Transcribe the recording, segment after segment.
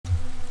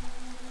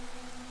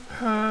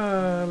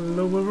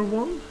Hello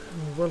everyone,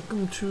 and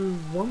welcome to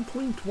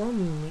 1.1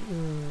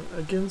 in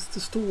Against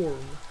the Storm.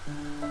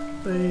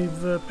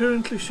 They've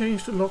apparently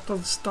changed a lot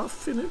of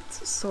stuff in it,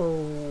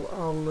 so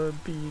I'll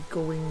be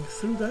going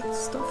through that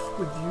stuff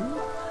with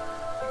you.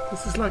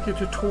 This is like a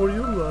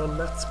tutorial, a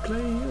let's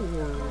play,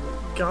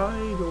 or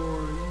guide,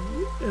 or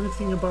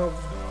anything above.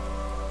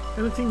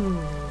 Anything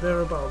there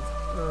above.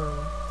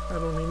 I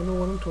don't even know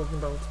what I'm talking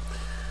about.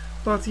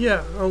 But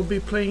yeah, I'll be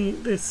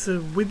playing this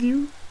with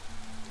you,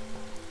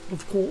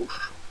 of course.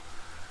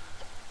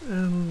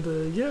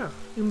 And yeah,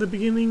 in the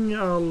beginning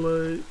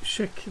I'll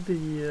check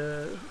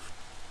the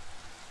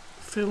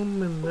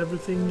film and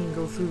everything and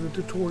go through the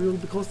tutorial,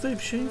 because they've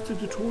changed the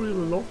tutorial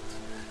a lot.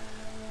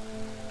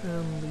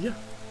 And yeah,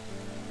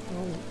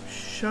 I'll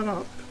shut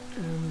up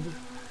and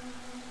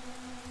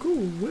go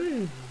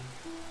away.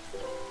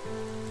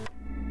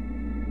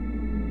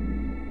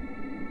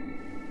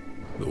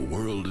 The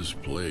world is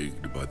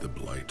plagued by the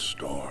Blight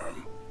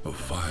Storm, a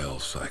vile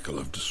cycle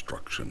of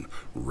destruction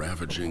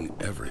ravaging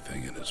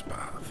everything in its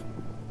path.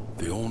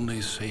 The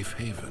only safe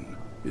haven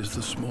is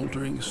the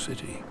smoldering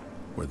city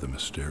where the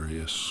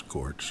mysterious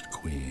Scorched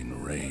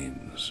Queen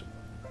reigns.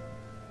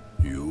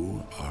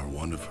 You are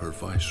one of her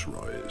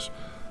viceroys,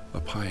 a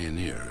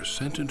pioneer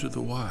sent into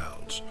the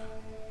wilds,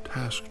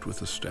 tasked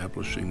with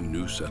establishing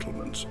new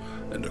settlements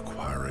and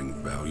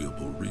acquiring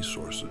valuable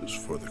resources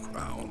for the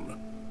crown.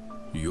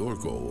 Your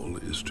goal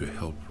is to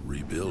help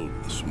rebuild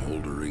the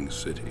smoldering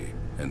city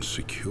and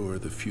secure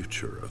the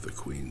future of the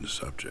Queen's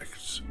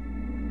subjects.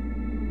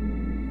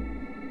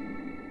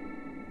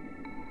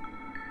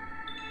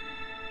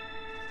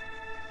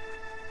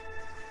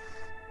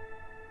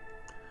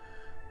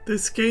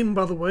 This game,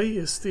 by the way,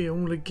 is the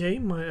only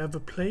game I ever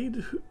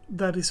played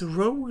that is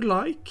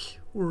roguelike,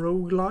 or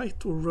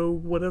roguelite, or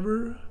rogue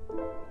whatever.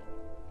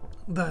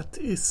 That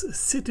is a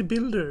city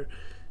builder.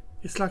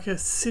 It's like a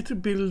city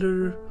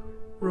builder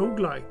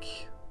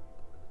roguelike,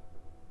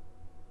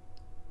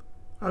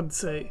 I'd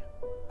say.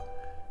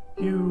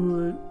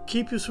 You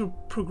keep your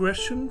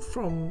progression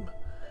from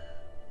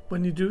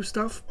when you do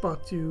stuff,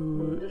 but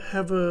you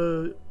have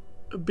a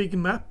big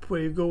map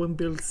where you go and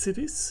build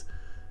cities,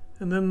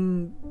 and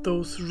then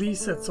those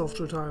resets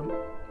after time.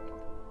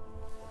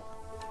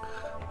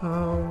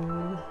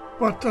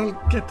 But I'll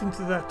get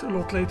into that a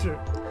lot later.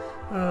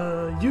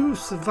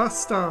 Use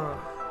Vasta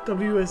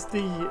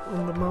WSD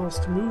on the mouse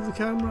to move the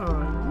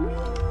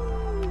camera.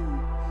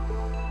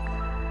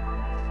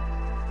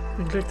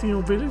 Neglecting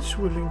your village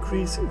will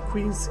increase a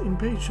queen's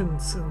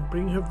impatience and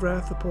bring her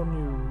wrath upon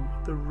you,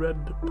 the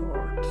red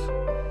part.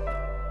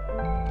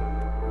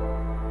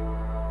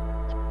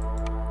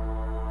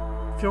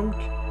 Fjonk.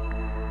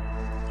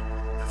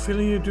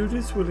 Fulfilling your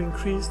duties will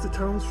increase the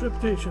town's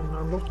reputation,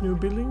 unlock new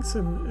buildings,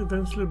 and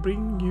eventually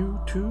bring you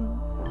to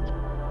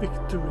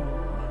victory.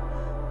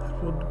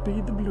 That would be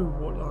the blue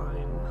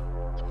line.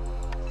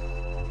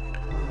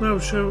 Now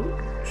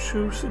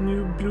choose a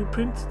new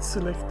blueprint,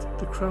 select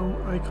the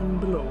crown icon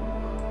below.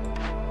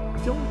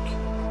 Yonk.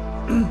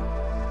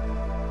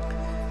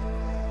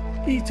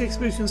 Each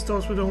expedition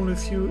starts with only a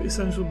few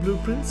essential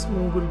blueprints.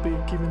 More will be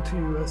given to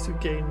you as you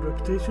gain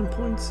reputation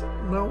points.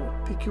 Now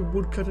pick your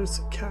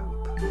woodcutter's camp.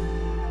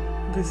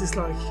 This is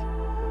like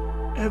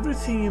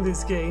everything in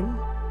this game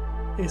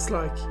is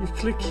like you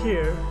click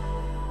here.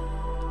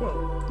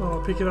 Well, now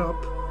I'll pick it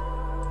up,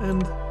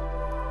 and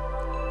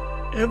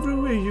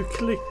everywhere you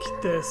click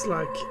there's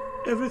like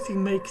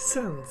everything makes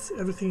sense.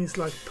 Everything is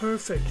like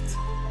perfect.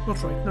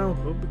 Not right now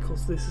though,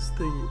 because this is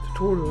the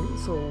tutorial,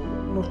 so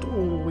not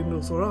all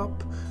windows are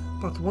up.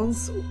 But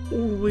once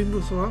all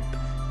windows are up,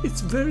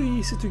 it's very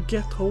easy to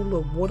get hold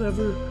of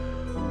whatever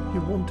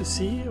you want to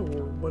see,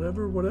 or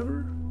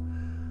whatever.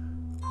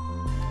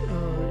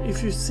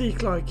 If you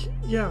seek like,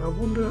 yeah, I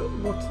wonder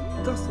what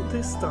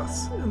this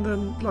does, and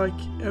then like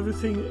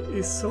everything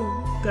is so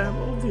damn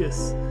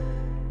obvious.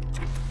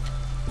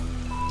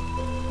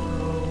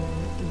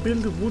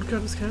 Build a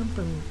woodcutter's camp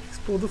and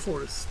explore the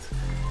forest.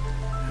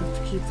 You have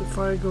to keep the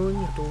fire going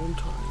at all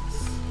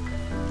times.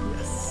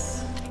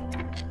 Yes.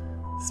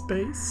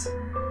 Space.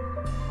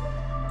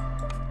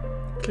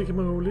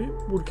 Click-a-moly,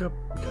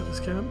 woodcutter's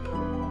camp.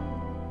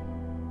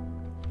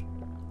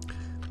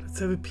 Let's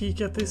have a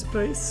peek at this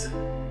place.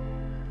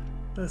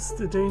 That's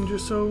the danger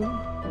zone.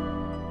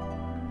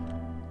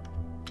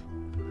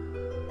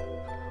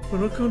 We're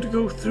not going to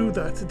go through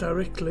that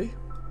directly,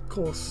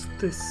 because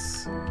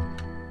this...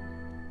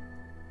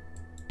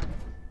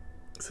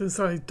 Since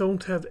I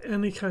don't have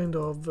any kind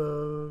of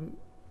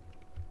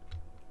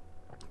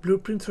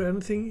blueprints or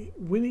anything,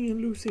 winning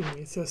and losing,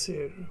 it says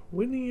here.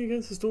 Winning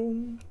against the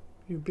storm,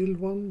 you build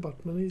one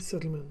but many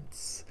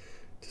settlements.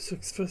 To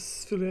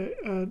successfully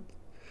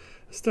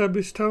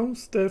establish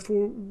towns,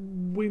 therefore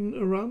win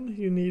a run,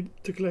 you need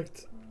to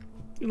collect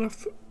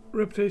enough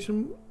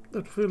reputation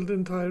that fill the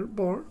entire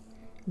bar.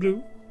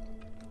 Blue.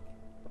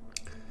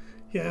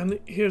 Yeah, and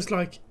here's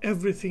like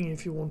everything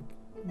if you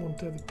want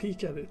to have a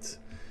peek at it.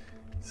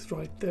 It's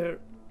right there.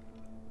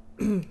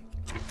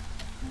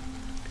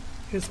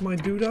 Here's my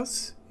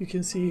doodas. You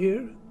can see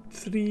here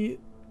 3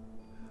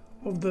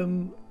 of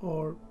them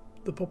are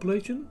the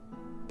population,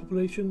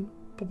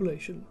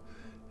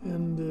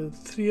 and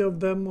 3 of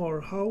them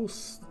are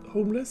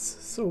homeless,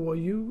 so are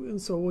you,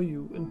 and so are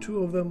you, and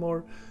 2 of them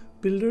are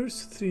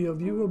builders, 3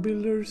 of you are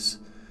builders,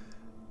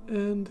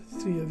 and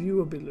 3 of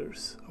you are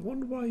builders. I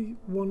wonder why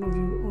 1 of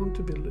you aren't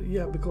a builder.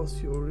 Yeah,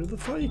 because you're the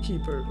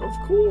firekeeper, of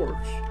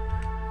course.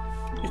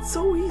 It's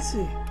so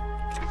easy.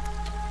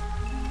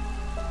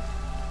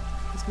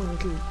 That's my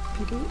little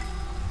people.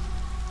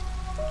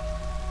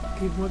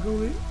 Keep my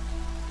goalie.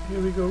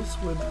 Here he goes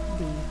with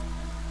the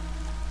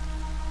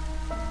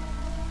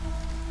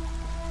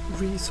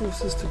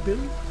resources to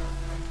build.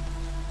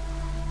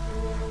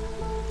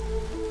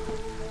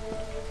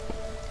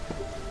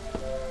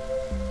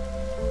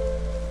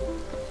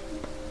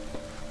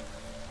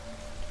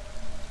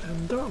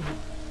 And done.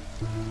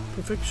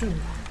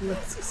 Perfection.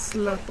 Let's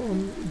slap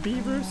on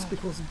beavers,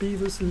 because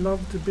beavers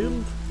love to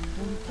build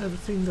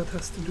everything that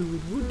has to do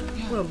with wood.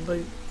 Well,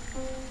 they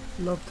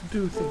love to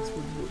do things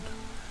with wood,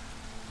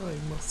 I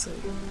must say.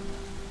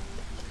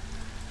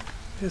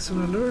 Here's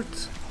an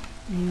alert.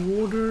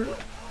 New order.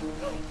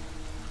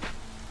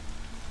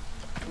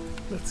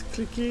 Let's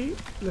clicky.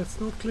 Let's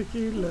not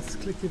clicky. Let's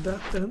clicky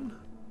that then.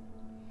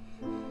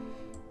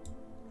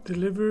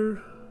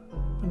 Deliver.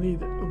 I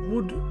need a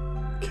wood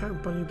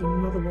camp. I need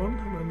another one,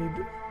 and I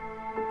need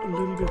a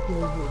little bit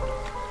more wood.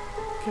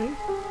 Okay.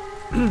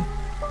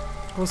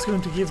 I was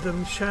going to give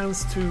them a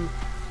chance to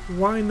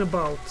whine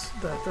about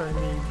that I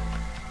need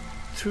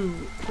 2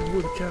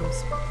 wood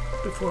camps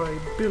before I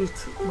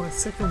built my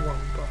second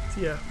one, but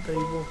yeah, they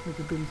want me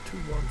to build 2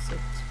 ones at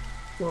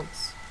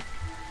once.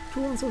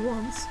 2 ones at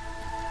once.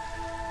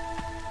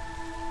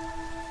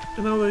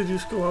 And now they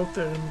just go out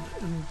there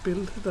and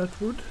build that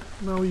wood.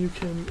 Now you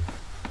can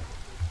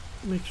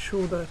make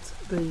sure that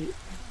they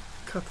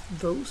cut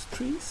those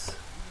trees.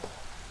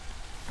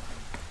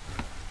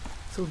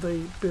 So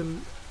they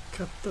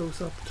cut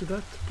those up to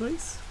that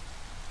place.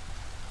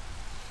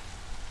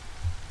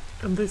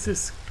 And this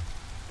is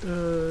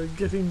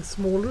getting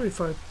smaller. If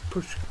I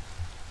push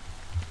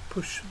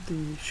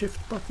the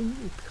shift button,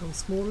 it becomes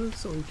smaller,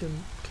 so you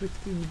can click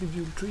the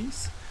individual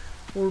trees,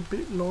 or a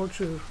bit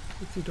larger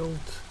if you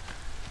don't.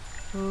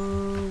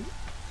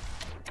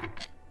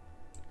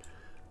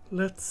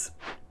 Let's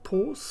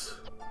pause,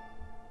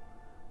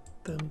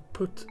 then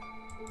put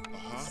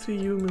 3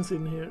 humans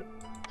in here.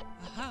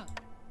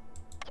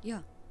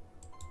 Yeah.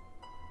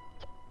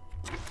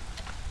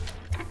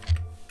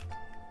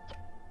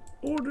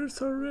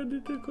 Orders are ready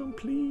to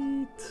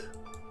complete.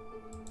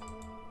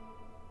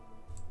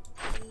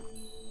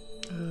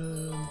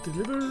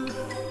 Deliver.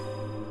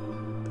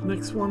 The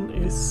next one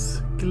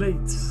is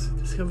glades.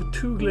 Discover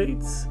 2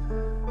 glades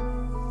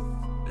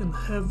and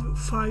have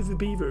 5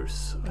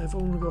 beavers. I've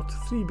only got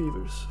 3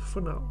 beavers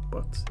for now,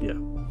 but yeah.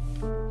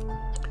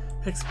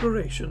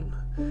 Exploration.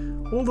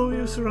 Although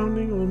you're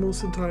surrounding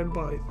almost entirely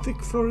by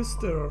thick forest,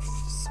 there are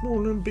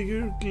smaller and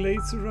bigger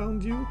glades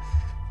around you.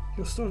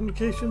 Your starting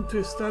location. To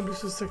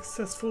establish a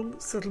successful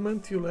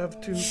settlement, you'll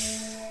have to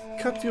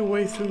cut your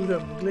way through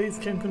them. Glades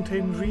can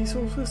contain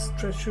resources,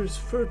 treasures,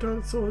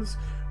 fertile soils,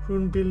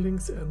 ruined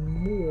buildings, and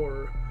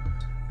more.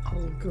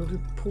 I'll go to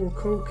pour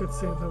coke at the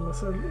same time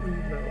as I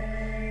leave now.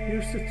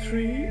 Use the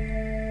tree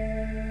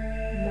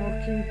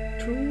marking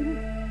tool.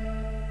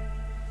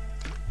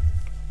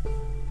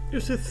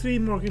 Use the 3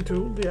 marking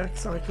tool, the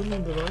axe icon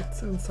on the right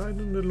hand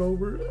side on the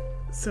lower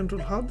central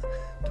HUD,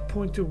 to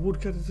point your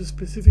woodcutter to a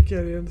specific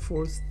area in the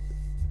forest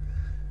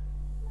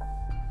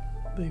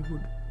they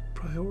would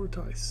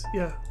prioritize.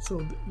 Yeah,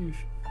 so you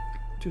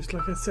just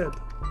like I said,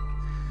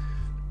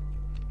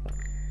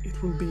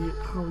 it will be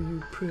how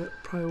you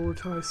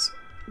prioritize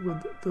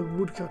with the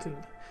wood cutting.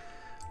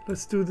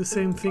 Let's do the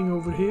same thing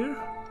over here.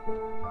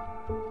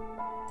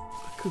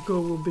 I could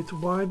go a bit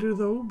wider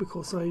though,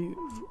 because I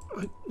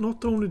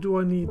not only do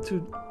I need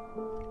to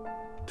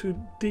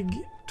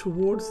dig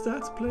towards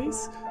that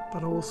place,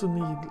 but I also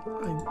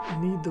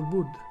need the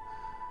wood.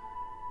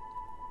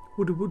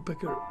 Woody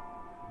woodpecker.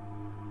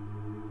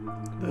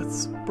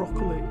 That's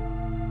broccoli.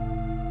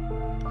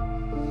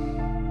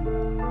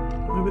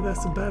 Maybe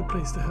that's a bad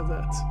place to have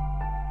that.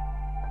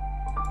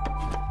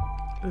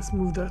 Let's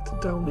move that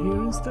down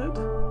here instead.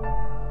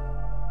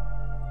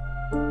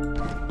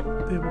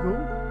 There we go.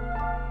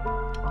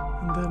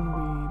 And then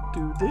we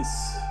do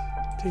this.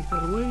 Take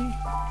that away.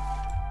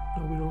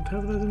 No, we don't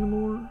have that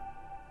anymore.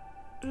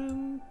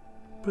 And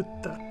put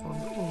that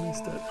one on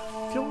instead.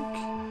 Fjonk.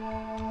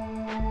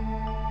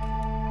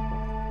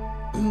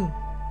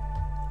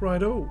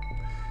 Righto.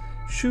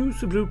 Choose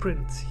the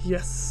blueprint.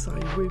 Yes, I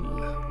will.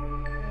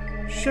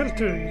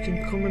 Shelter. You can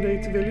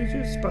accommodate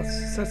villagers, but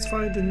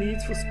satisfy the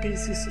needs for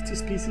species to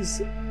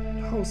species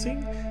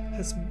housing.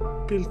 Has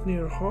built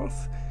near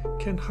hearth.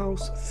 Can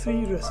house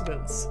 3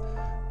 residents.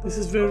 This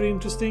is very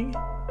interesting,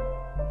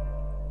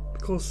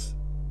 because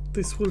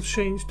this will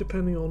change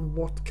depending on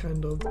what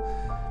kind of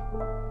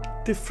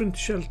different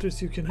shelters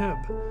you can have.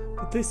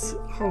 But this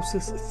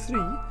houses 3,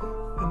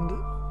 and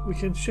we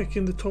can check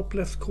in the top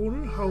left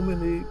corner how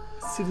many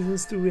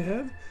citizens do we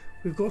have.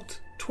 We've got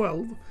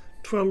 12.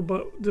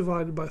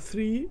 divided by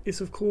 3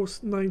 is of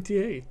course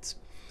 98.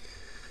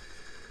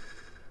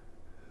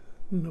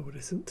 No, it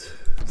isn't.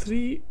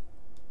 3,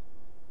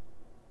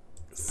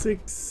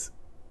 6,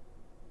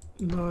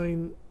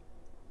 9,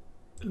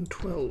 and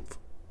 12.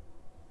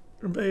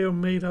 And they are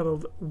made out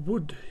of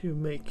wood you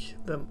make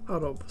them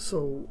out of,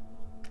 so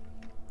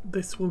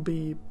this will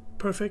be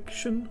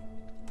perfection.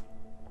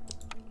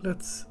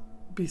 Let's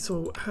be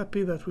so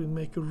happy that we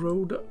make a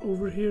road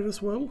over here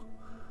as well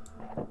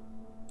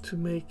to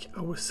make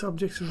our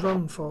subjects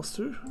run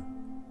faster.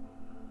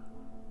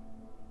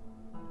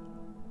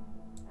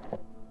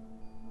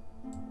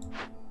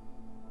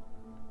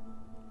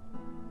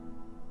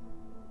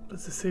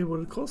 Does it say what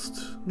it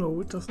costs?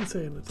 No, it doesn't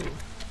say anything.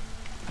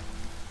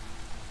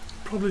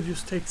 Probably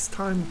just takes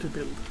time to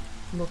build.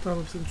 I'm not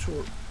 100%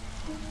 sure.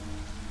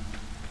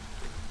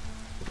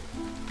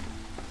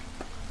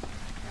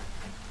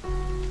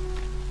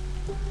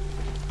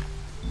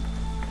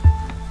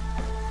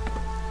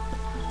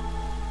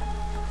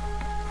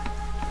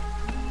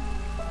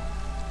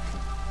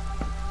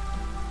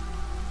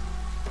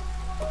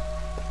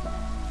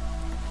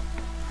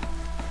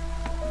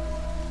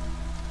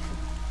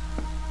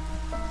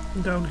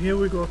 Down here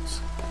we got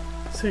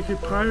Sacred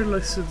Pyre,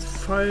 Blessed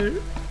Fire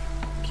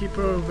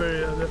Keeper,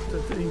 very adept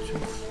at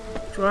ancient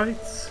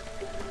rites,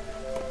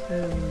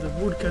 and the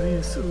wood cutting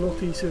is a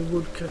lot easier.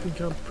 Wood cutting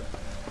camp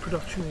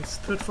production is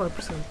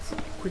 35%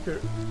 quicker.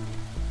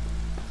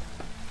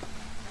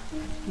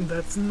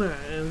 That's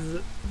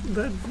nice.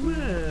 That's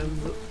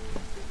nice.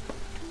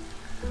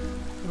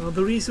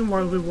 The reason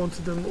why we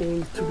wanted them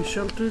all to be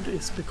sheltered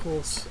is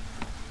because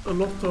a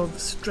lot of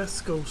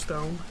stress goes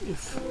down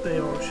if they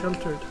are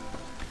sheltered.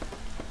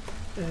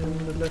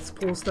 And let's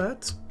pause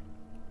that.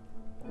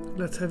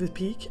 Let's have a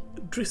peek.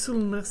 Drizzle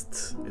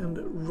nests and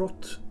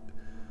rot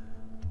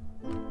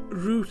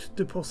root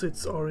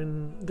deposits are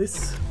in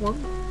this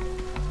one.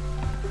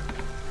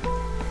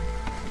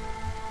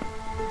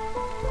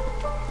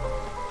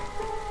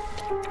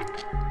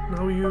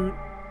 Now you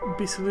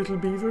busy little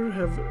beaver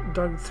have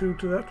dug through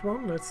to that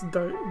one. Let's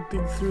dig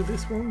through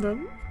this one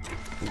then.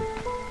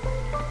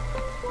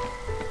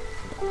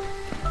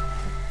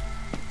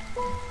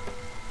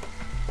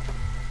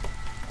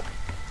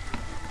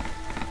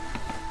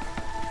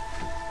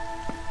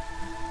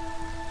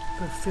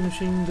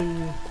 Finishing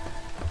the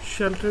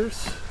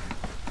shelters.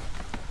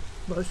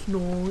 That's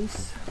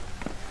nice.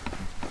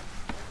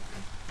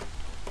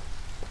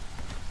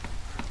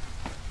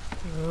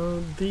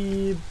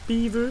 The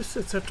beavers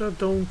etc.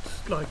 don't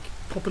like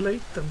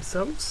populate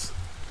themselves.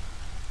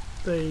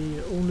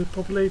 They only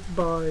populate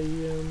by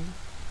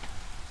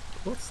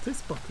what's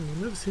this button?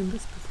 I've never seen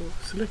this before.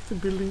 Select the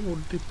building or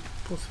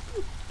deposit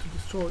to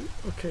destroy.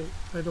 Okay,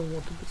 I don't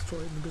want to destroy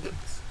the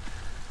buildings.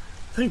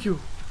 Thank you,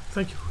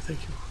 thank you,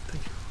 thank you,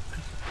 thank you.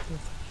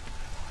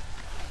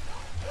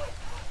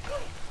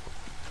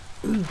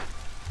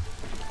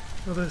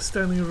 Now they're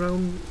standing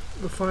around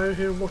the fire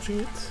here watching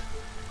it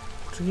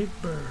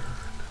burn.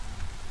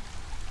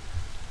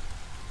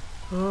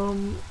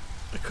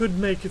 I could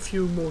make a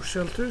few more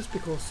shelters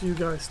because you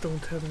guys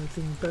don't have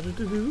anything better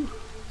to do,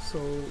 so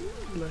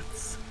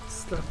let's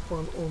slap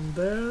one on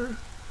there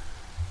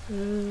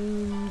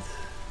and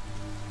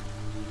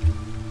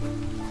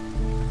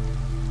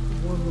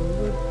one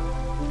over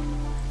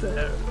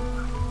there.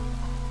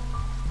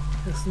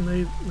 Here's the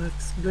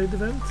next blade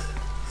event.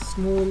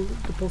 Small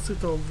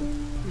deposit of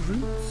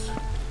roots.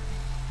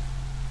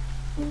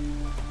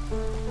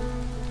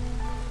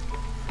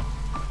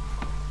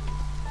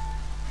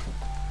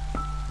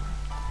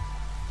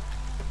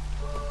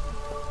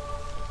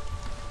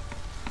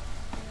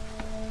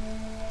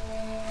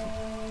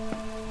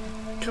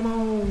 Come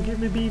on, give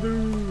me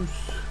beavers!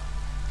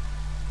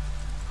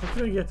 How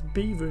can I get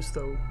beavers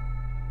though?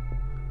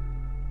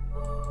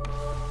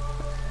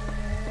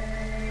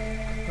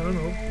 I don't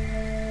know.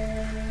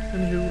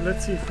 Anywho,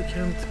 let's see if we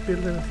can't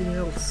build anything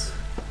else.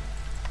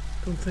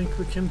 Don't think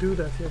we can do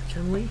that yet,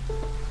 can we?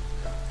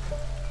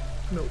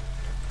 No.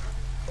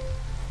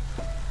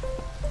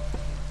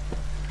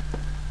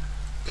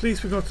 At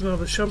least we got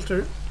another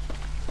shelter.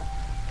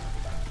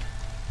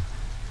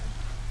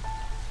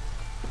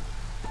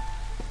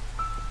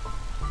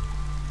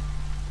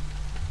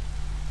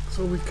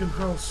 So we can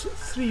house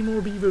 3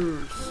 more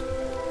beavers.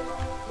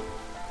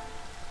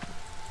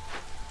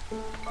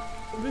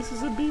 This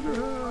is a beaver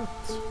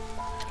hut.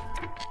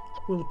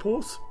 We'll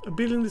pause. A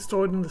building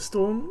destroyed in the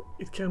storm.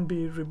 It can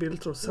be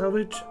rebuilt or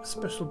salvaged.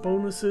 Special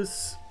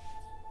bonuses.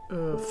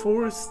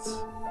 Forests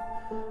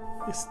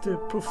is the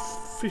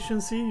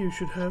proficiency you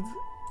should have.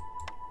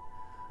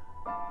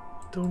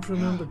 Don't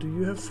remember, do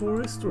you have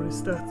forest or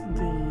is that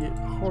the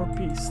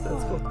harpies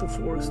that's got the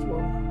forest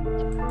one?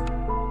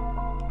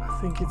 I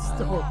think it's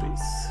the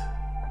harpies.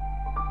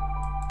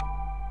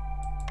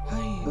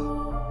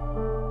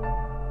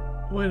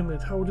 Wait a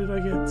minute, how did I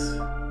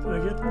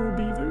get more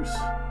beavers?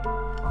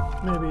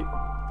 Maybe.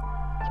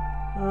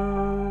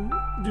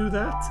 Do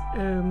that,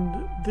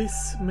 and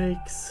this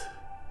makes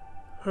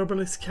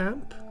herbalist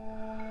camp,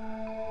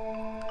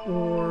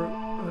 or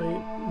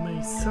I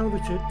may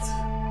salvage it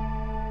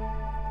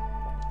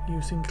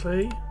using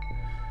clay.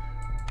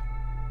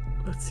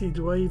 Let's see,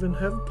 do I even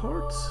have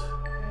parts?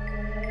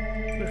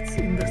 Let's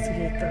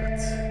investigate that.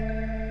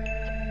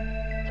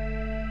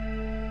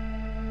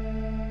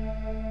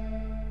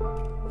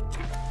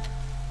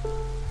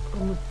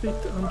 I'm a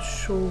bit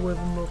unsure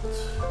whether or not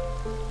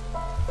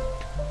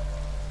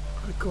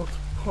I got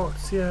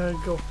parts. Yeah,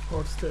 I got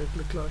parts there, it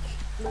looked like.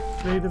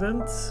 Glade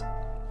events.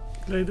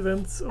 Glade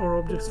events are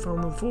objects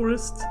found in the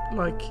forest,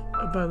 like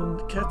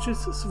abandoned caches,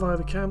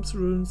 survivor camps,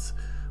 ruins,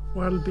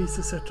 wild beasts,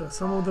 etc.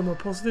 Some of them are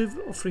positive,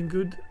 offering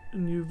good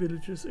and new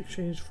villagers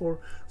exchanged for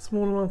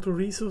small amount of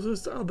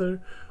resources. Others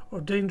are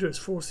dangerous,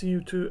 forcing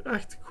you to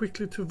act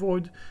quickly to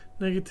avoid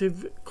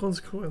negative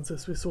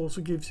consequences, which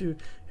also gives you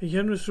a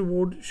generous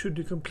reward should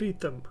you complete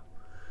them.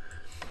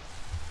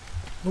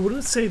 I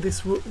wouldn't say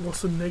this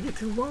was a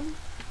negative one,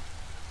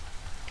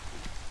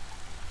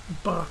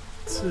 but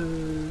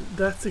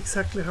that's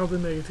exactly how the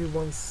negative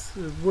ones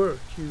work.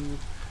 You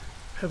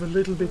have a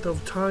little bit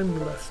of time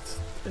left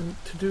and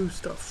to do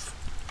stuff.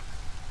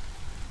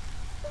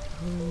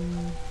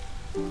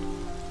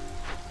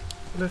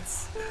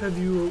 Let's have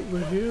you over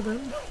here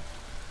then.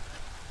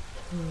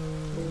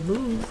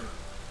 Move.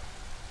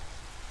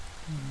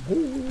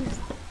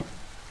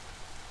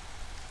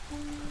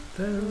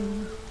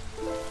 Then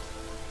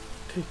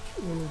take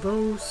all of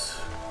those.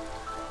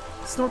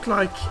 It's not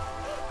like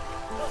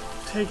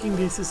taking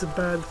this is a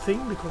bad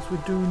thing, because we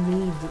do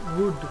need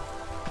wood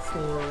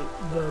for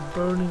the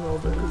burning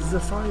of the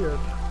fire.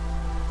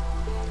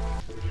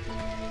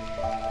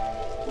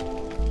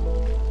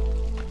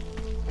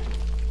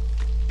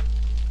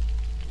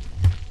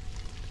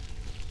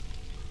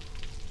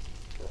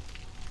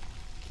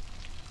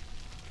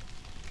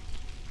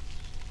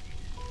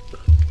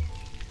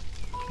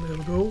 There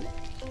we go.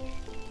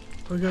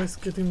 Are you guys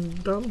getting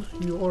done?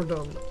 You are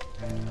done.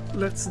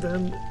 Let's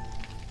then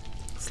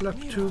slap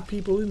 2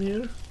 people in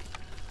here.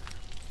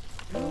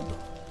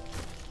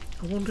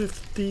 I wonder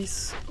if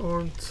these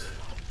aren't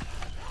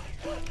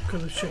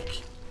gonna check.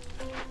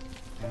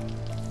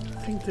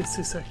 I think this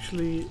is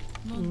actually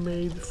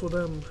made for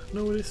them.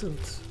 No, it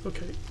isn't.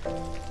 Okay.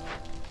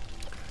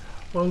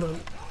 Well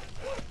done.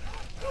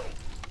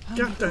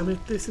 God damn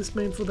it, this is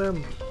made for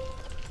them.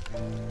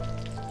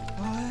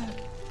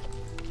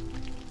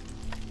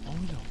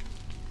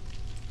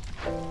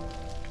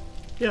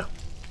 Yeah,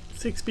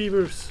 6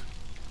 beavers.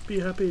 Be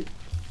happy.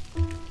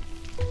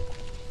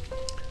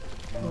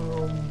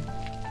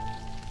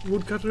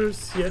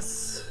 Woodcutters,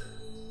 yes.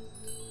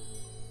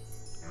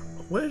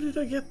 Where did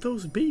I get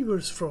those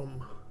beavers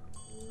from?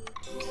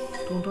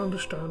 Don't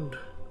understand.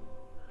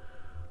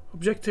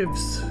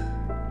 Objectives: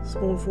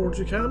 small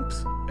forager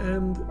camps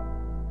and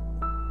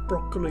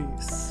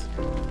broccolis.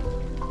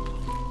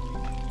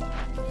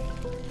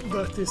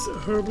 That is a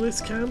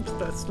herbalist camp,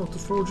 that's not a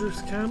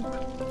forager's camp.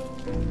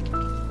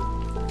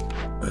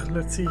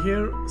 Let's see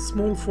here,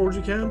 small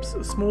forager camps,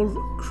 a small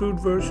crude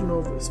version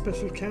of a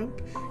special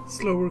camp.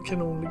 Slower,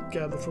 can only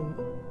gather from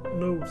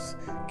nose,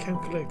 can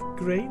collect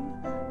grain,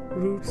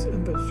 roots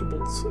and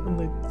vegetables,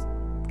 and it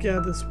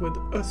gathers with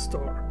a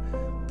star.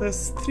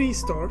 There's 3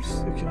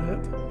 stars you can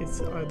have. It's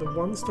either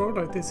 1 star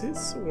like this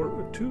is,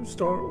 or a 2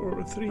 star or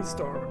a 3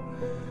 star.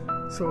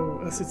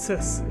 So as it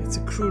says, it's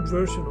a crude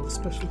version of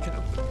special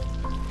camp.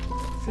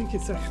 I think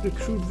it's actually a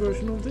crude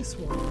version of this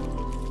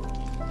one.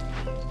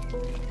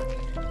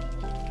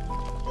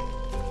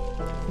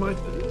 Might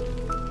be.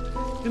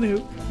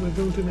 Anywho, we're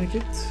going to make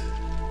it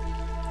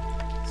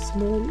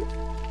small.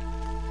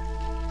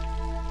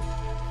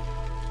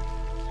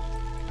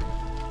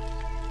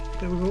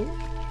 There we go.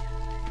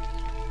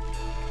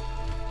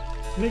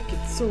 Make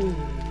it so.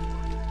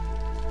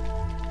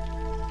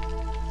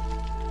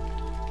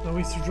 Now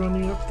he's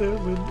running up there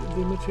with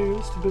the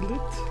materials to build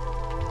it.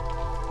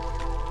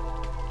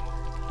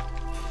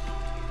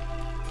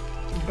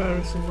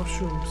 Berries and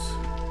mushrooms.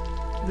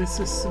 This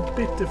is a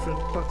bit different,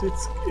 but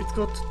it's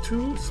got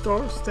 2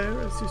 stars there,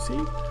 as you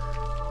see.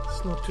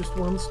 It's not just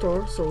 1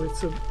 star, so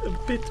it's a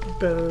bit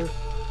better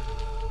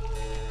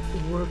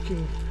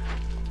working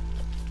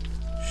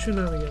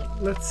shenanigan.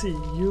 Let's see,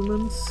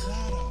 humans.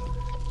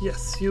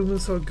 Yes,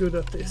 humans are good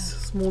at this.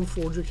 Small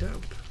forager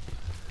camp.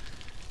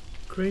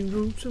 Grain,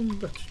 roots and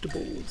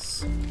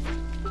vegetables.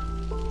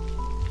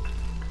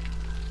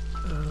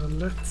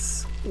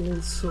 Let's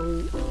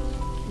also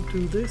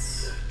do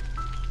this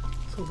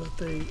so that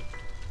they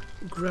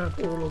grab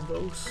all of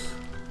those.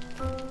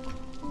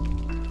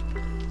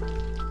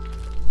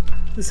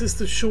 This is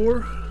the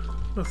shore.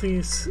 Nothing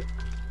is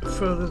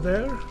further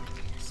there,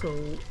 so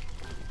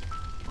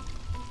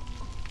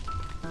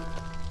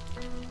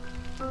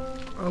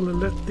I'll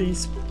let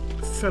these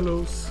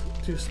fellows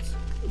just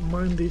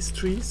mine these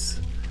trees,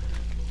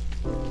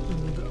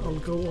 and I'll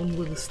go on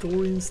with the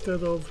story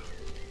instead of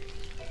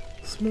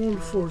small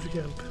forager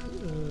camp.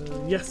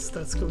 Yes,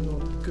 that's going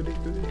on. Goody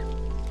goody.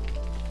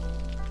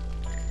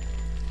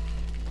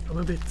 I'm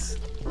a bit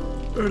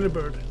early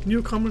bird.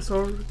 Newcomers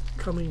are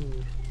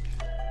coming.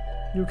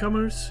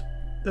 Newcomers,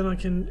 then I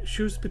can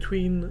choose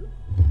between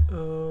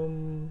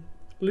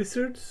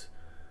lizards,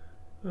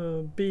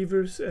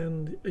 beavers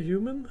and a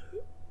human,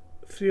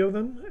 3 of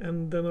them,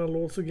 and then I'll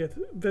also get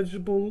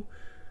vegetable,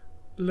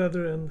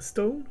 leather and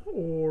stone,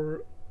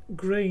 or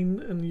grain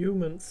and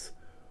humans.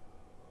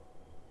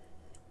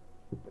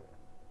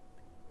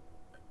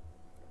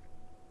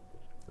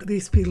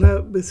 These people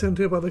have been sent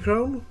here by the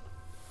crown.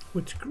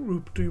 Which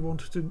group do you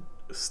want to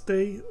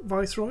stay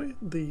viceroy?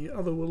 The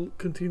other will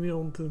continue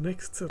on to the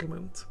next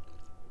settlement.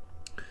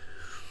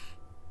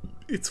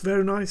 It's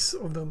very nice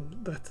of them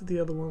that the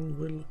other one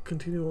will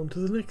continue on to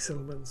the next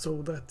settlement,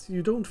 so that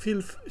you don't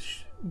feel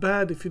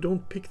bad if you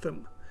don't pick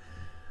them.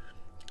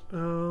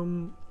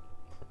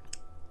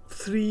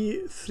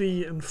 3,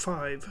 3 and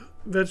 5.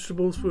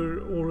 Vegetables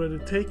we're already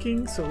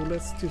taking, so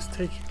let's just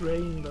take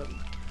grain then.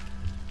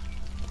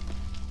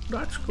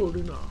 That's good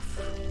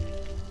enough.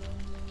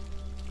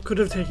 Could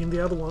have taken the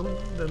other one,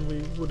 then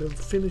we would have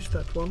finished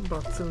that one,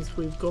 but since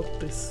we've got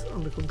this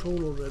under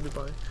control already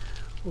by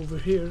over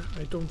here,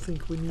 I don't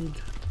think we need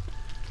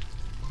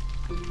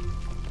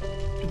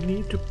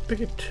to pick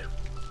it.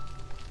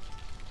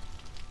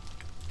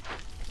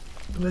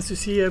 And as you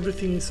see,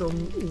 everything is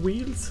on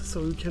wheels,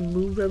 so you can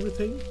move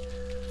everything.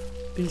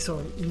 These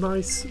are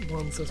nice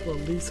ones as well.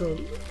 These are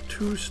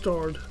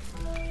 2-starred.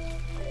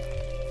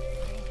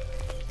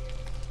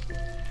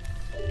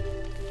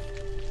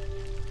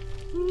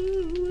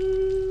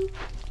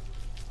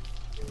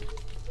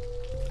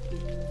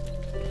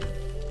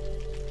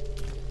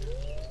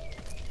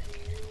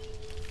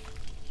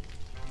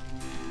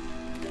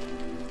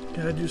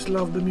 Yeah, I just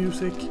love the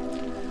music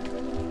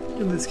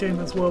in this game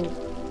as well.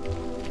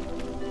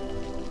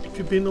 If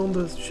you've been on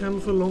the channel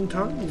for a long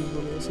time, you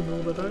will also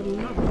know that I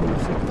love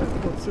music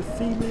that got a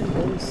female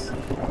voice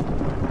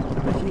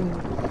making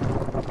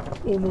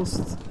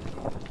almost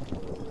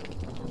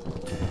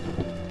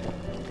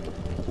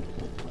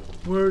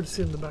words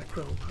in the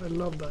background. I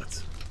love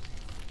that.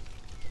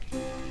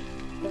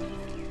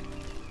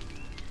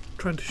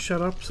 Trying to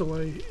shut up so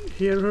I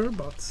hear her,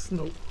 but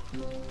no.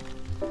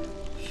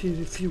 She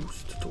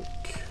refused to talk.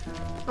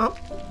 Ah,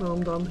 now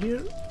I'm done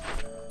here.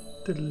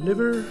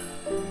 Deliver.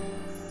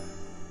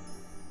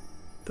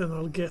 Then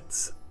I'll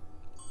get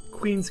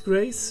Queen's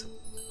Grace.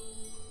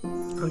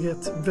 I'll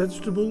get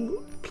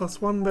vegetable,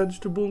 +1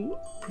 vegetable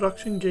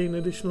production, gain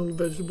additional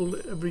vegetable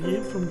every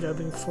year from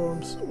gathering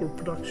farms or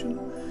production.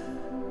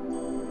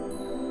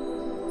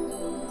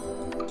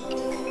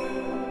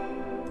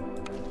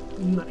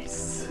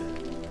 Nice.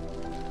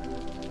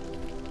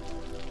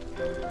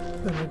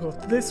 Then I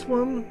got this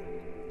one,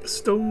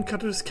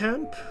 Stonecutter's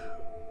Camp.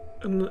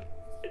 An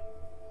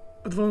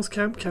advanced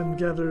camp can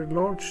gather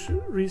large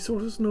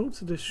resources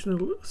nodes,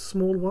 additional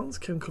small ones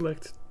can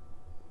collect.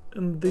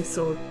 And these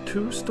are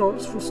 2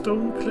 stars for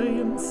stone, clay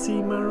and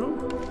sea marrow.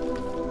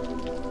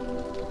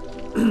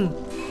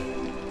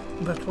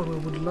 That one I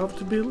would love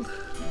to build.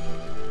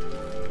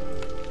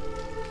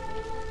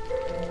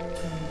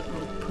 And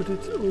I'll put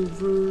it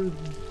over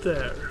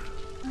there.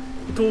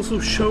 It also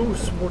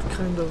shows what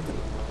kind of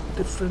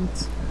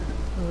different...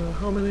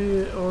 how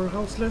many are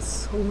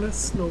houseless,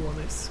 homeless? No one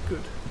is.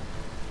 Good.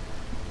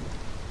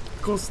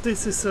 Because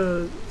this is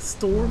a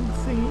storm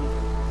thingy.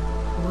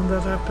 When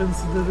that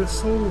happens, the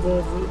resolve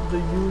of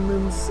the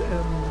humans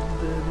and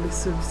the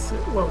lizards,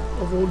 well,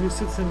 of all your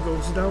citizens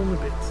goes down a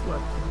bit.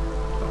 Like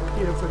up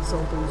here, for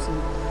example, you see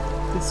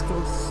this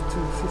goes to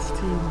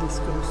 15, this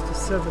goes to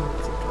 7,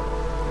 etc.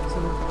 So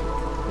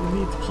we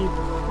need to keep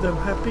them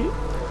happy,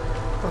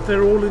 but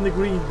they're all in the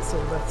green, so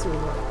that's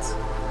all right.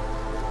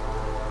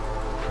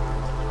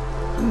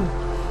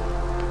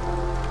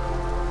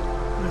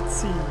 Let's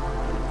see.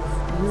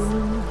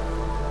 Human.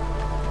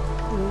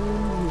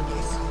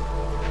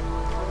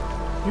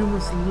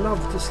 Humans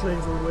love to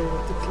slave away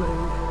at the clay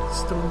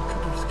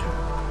Stonecutter's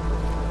Camp.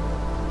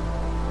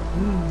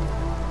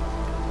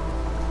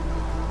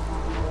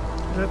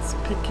 Let's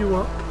pick you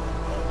up.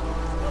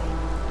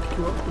 Pick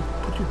you up and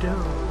put you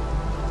down.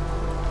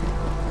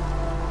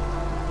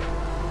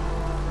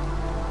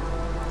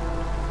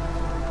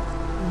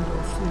 And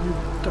after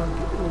you've dug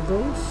all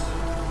those,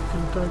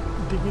 you can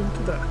dig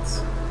into that.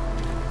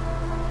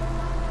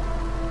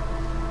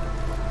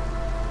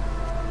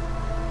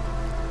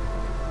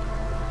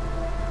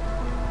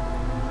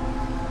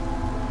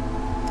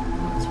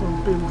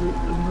 Build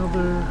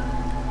another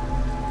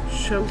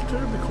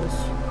shelter because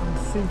I'm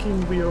thinking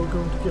we are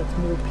going to get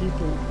more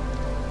people.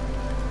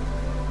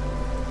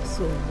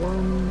 So 1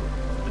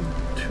 and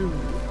 2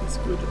 is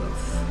good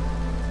enough.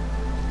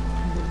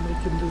 We'll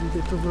make a little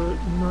bit of a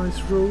nice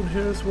road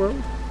here as well.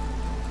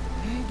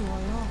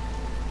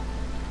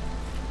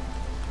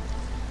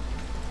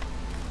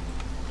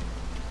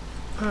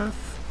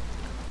 Path,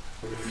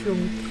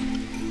 fjunk,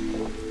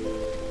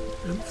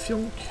 and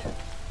fjunk.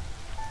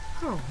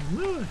 How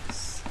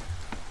nice!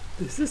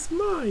 This is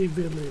my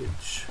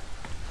village.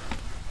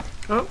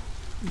 Oh,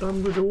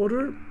 done with the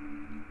order.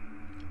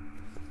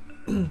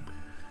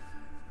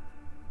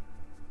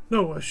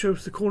 No, I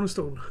chose the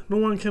cornerstone. No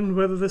one can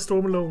weather the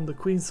storm alone. The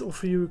queens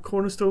offer you a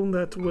cornerstone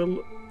that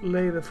will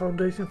lay the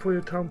foundation for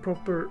your town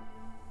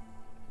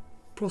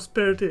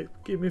prosperity.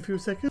 Give me a few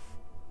seconds.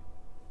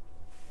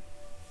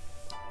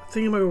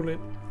 thingamagolin.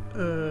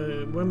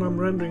 When I'm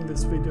rendering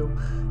this video,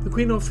 the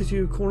Queen offers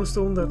you a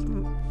cornerstone that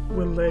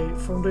will lay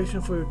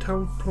foundation for your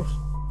town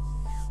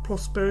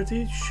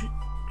prosperity.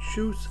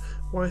 Choose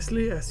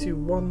wisely, as you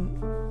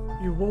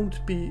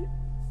won't be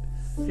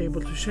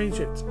able to change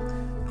it.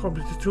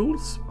 Complete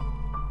tools.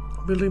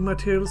 Building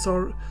materials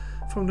are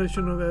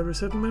foundation of every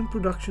settlement.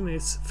 Production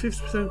is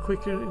 50%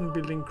 quicker in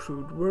building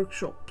crude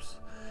workshops.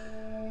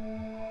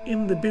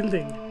 In the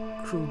building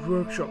crude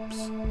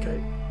workshops.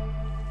 Okay.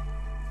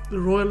 The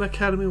Royal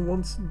Academy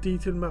wants a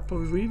detailed map of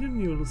the region.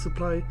 You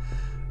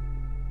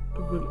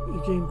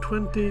gain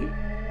 20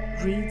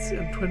 reeds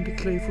and 20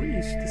 clay for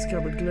each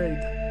discovered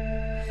glade.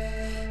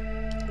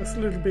 That's a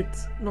little bit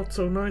not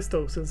so nice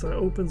though, since I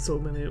opened so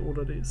many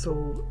already.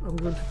 So I'm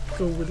going to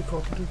go with the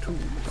carpenter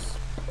tools.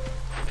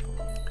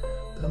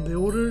 Then the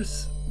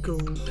orders go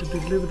to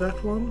deliver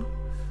that one.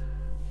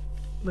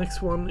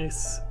 Next one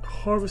is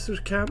Harvester's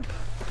Camp.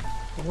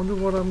 I wonder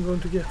what I'm going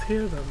to get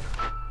here then.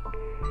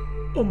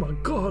 Oh my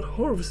god,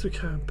 Harvester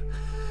Camp!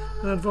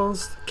 An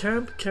advanced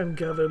camp can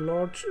gather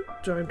large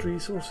giant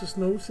resources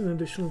nodes in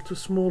addition to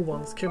small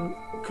ones. Can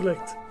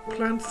collect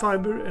plant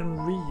fiber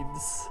and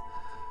reeds.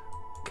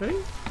 Okay.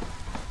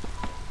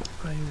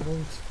 I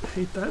won't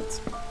hate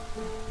that.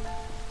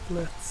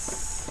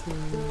 Let's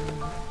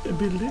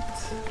build it.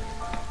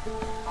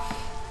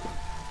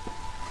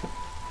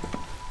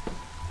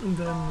 And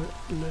then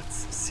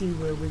let's see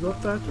where we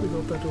got that. We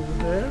got that over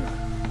there.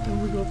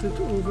 And we got it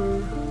over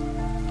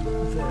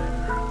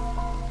there.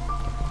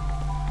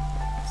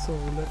 So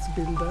let's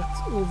build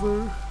that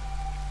over.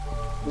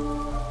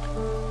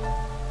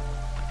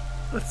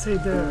 Let's say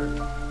there.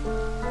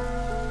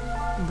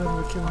 And then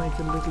we can make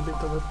a little bit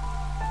of a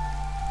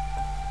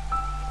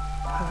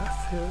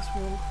path here as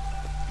well.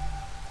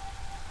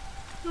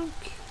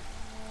 Okay.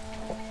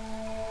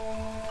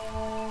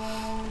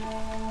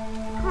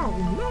 How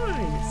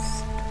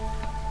nice!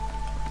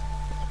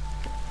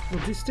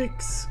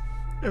 Logistics.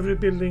 Every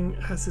building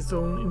has its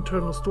own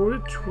internal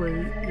storage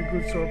where your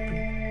goods are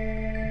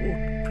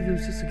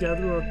produced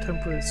together or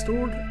temporarily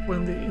stored.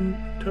 When the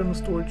internal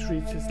storage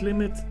reaches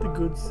limit, the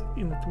goods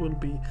in it will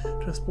be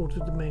transported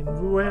to the main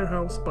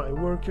warehouse by a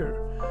worker.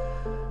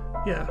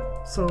 Yeah,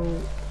 so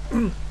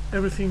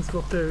everything's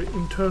got their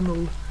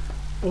internal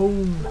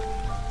own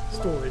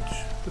storage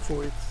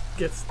before it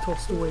gets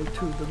tossed away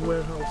to the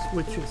warehouse,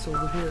 which is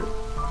over here.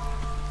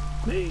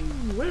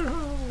 Main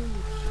warehouse!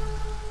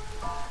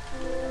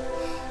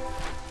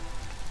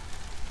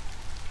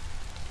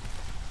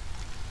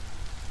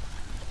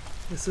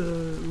 It's a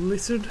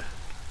lizard.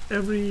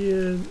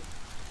 Every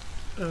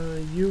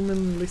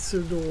human,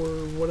 lizard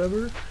or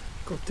whatever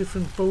got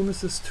different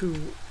bonuses to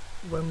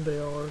when they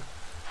are...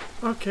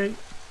 Okay,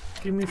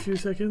 give me a few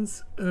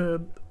seconds.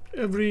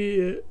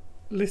 Every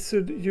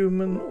lizard,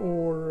 human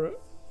or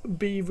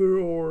beaver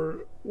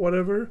or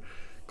whatever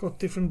got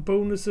different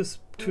bonuses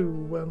to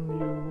when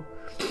you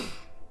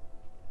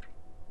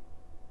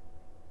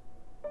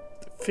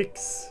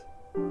fix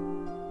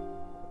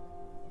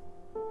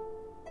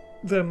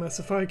them as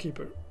a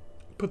firekeeper.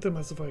 Put them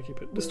as a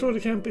firekeeper. Destroy the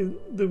camp in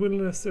the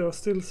wilderness. There are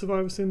still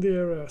survivors in the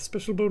area.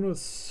 Special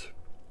bonus.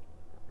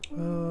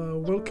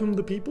 Welcome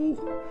the people.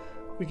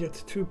 We get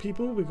 2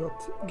 people. We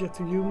get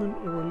a human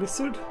or a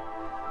lizard.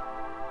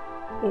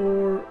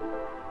 Or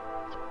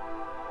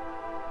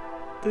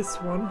this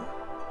one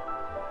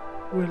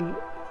will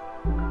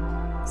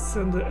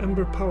send an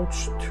ember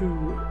pouch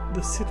to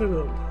the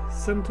citadel.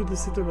 Send to the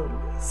citadel.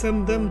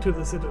 Send them to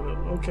the citadel.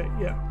 Okay,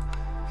 yeah.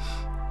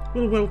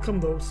 We'll welcome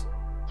those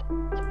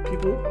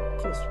people,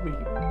 because we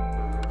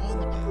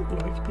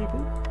like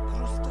people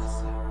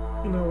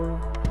in our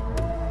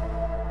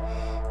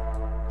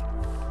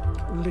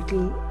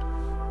little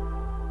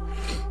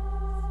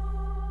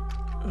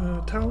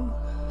town.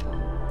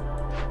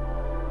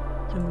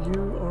 And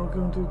you are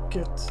going to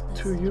get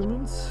 2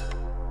 humans.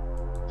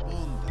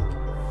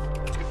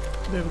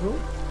 There we go.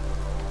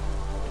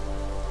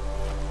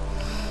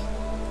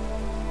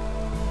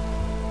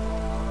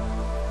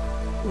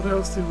 What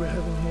else did we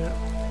have in here?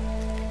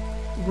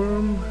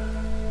 Worm,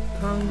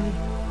 tongue,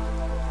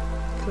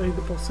 clay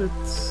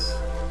deposits.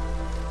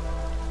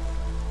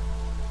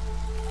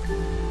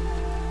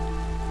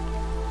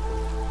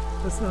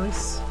 That's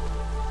nice.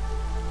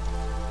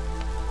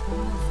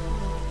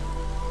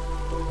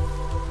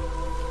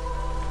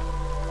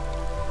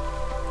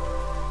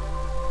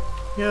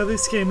 Yeah,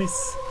 this game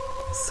is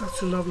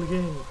such a lovely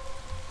game.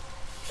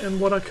 And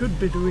what I could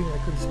be doing, I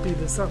could speed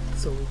this up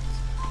so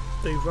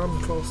they run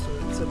faster,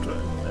 etc.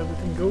 and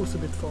everything goes a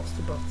bit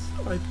faster, but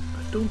I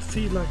don't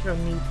feel like I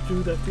need to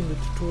do that in the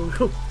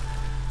tutorial.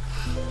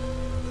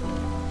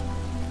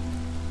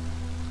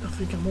 I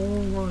think I'm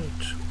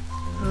alright.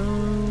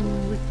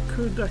 We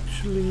could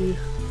actually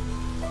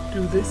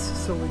do this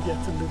so we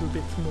get a little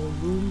bit more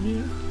room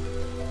here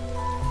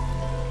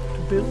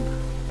to build.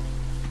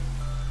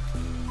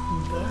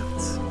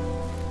 That.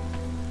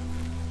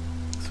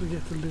 So we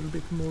get a little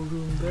bit more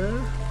room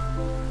there.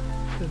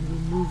 Then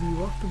we'll move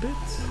you up a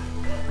bit.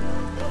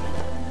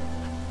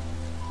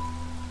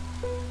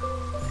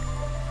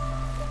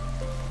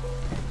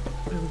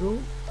 go.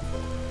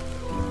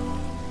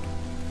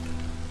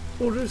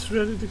 Orders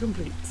ready to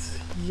complete.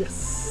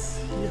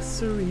 Yes. Yes,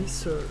 sirree,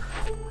 sir.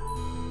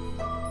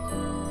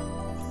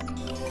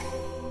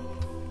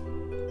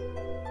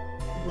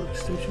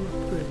 Workstation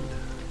upgrade.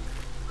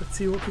 Let's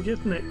see what we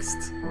get next.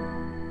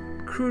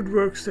 Crude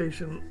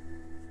workstation.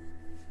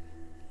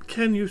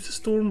 Can use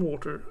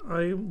stormwater.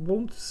 I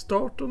won't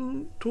start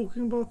on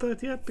talking about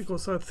that yet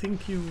because I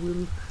think you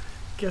will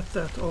get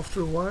that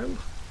after a while.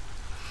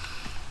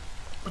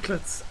 But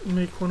let's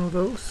make one of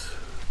those.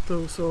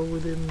 Those are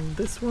within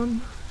this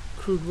one.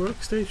 Crude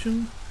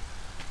workstation.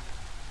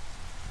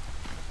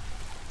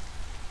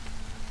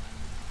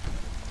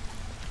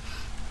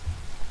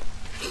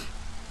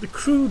 The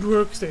crude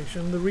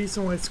workstation, the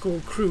reason why it's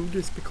called crude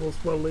is because,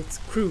 well, it's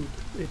crude.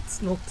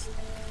 It's not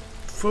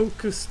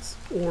focused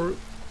or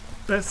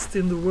best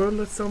in the world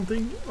at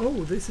something.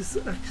 Oh, this is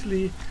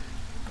actually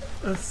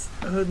a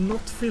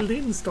not filled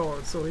in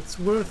star, so it's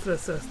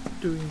worthless at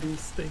doing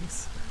these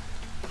things.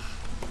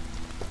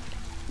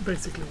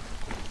 Basically.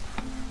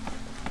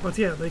 But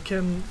yeah, they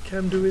can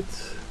do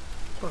it,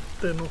 but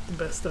they're not the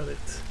best at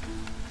it.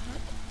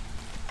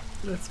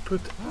 Let's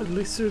put a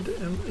lizard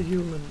and a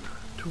human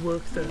to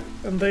work there,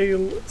 and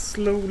they'll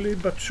slowly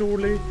but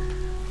surely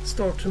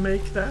start to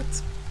make that.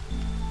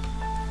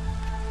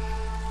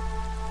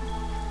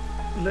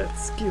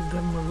 Let's give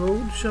them a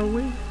road, shall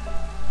we?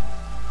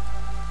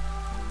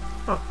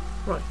 Ah,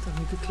 right, I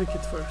need to click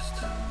it first.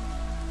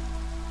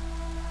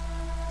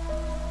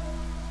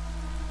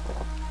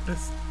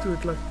 Let's do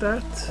it like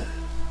that,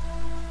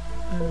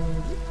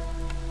 and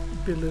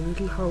build a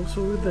little house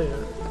over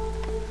there,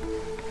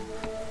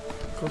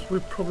 because we're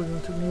probably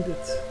going to need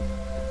it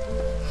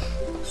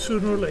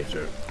sooner or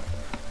later.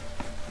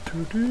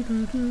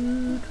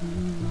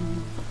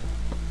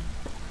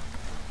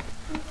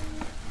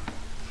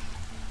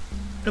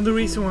 And the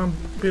reason why I'm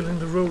building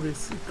the road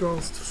is it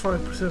grants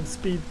 5%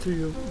 speed to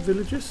your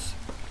villagers,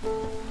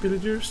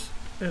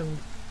 and,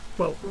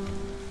 well,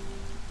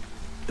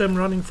 them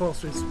running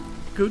faster is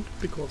good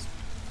because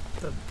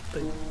then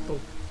they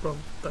don't run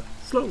that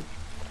slow.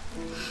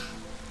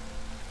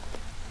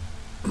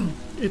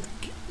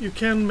 You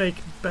can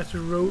make better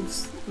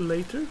roads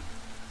later.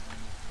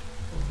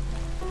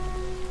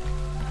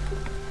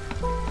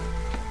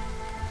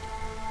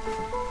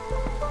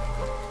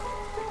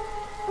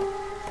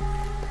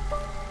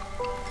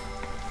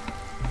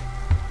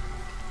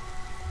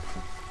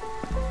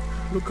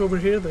 Look over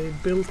here, they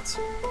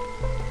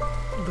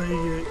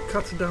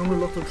cut down a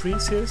lot of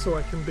trees here, so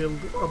I can build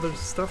other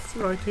stuff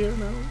right here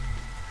now.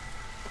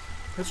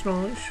 That's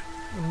nice.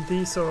 And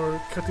these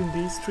are cutting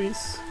these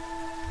trees.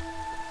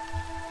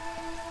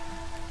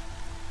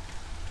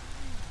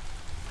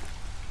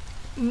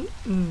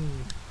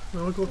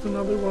 Now I got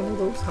another one of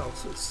those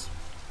houses.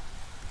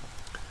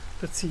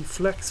 Let's see,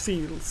 flax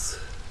fields.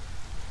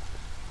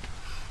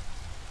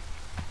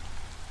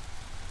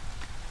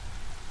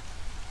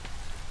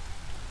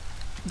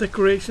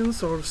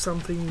 Decorations are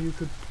something you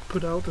could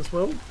put out as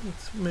well.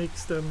 It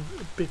makes them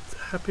a bit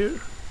happier.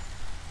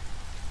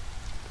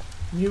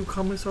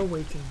 Newcomers are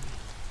waiting.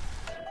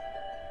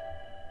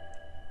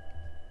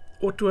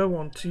 What do I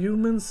want?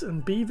 Humans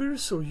and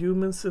beavers or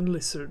humans and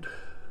lizard?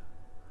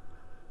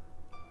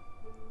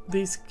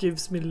 These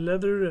gives me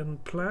leather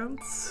and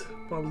plants,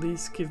 while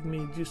these give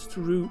me just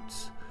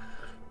roots.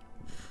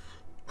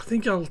 I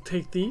think I'll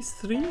take these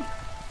 3,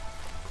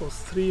 because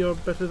 3 are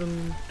better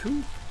than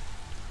 2.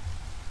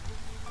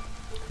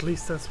 At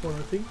least that's what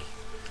I think.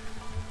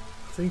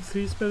 I think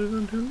 3 is better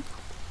than 2.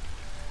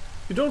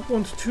 You don't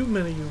want too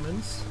many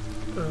humans,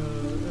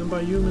 and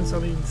by humans I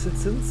mean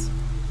citizens.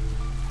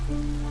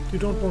 You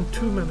don't want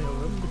too many of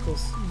them,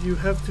 because you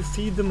have to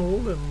feed them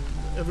all and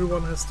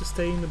everyone has to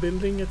stay in the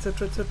building,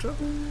 etc, etc.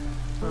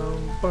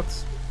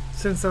 But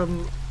since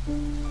I'm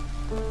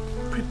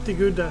pretty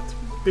good at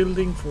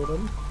building for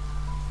them,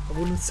 I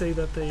wouldn't say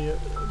that I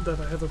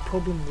have a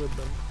problem with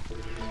them.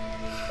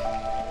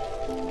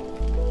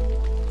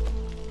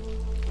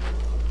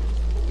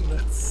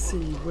 Let's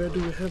see, where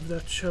do we have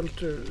that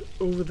shelter?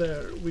 Over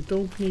there. We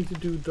don't need to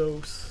do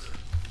those.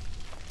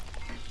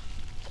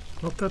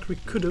 Not that we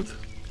could have.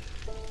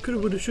 Could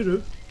have, would have, should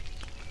have.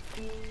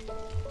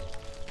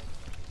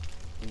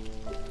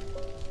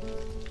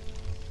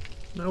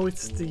 Now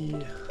it's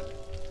the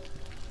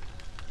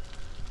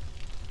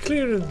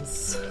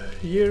clearance,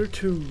 year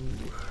 2.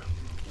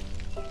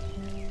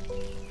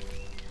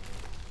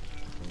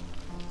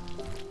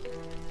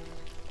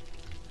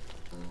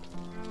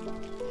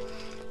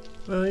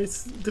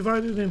 It's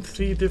divided in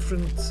 3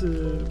 different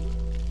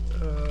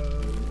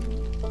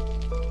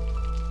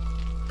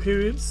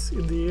periods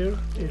in the year.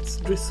 It's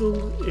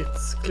drizzle,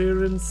 it's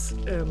clearance,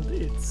 and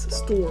it's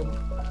storm.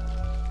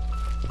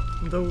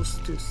 And those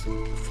just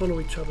follow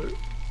each other.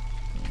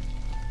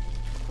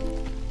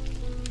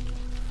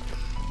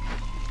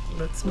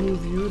 Let's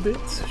move you a bit,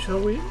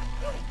 shall we?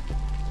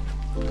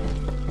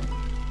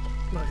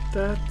 Like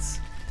that.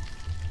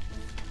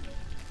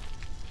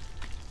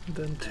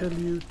 Then tell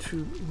you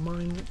to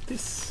mine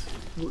this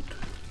wood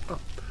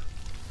up.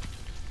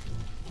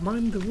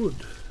 Mine the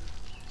wood.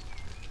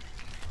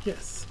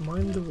 Yes,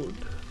 mine the wood.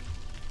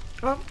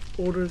 Ah,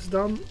 order is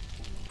done.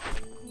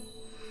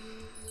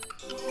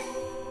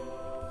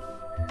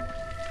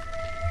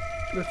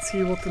 Let's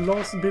see what the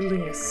last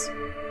building is.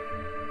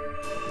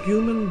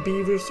 Human,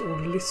 beavers or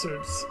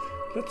lizards.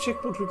 Let's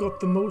check what we got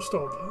the most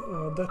of.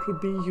 That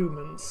would be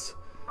humans.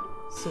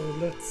 So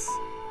let's...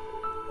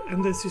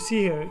 And as you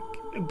see here,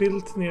 a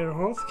built near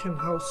hearth can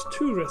house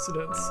 2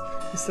 residents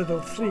instead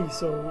of 3.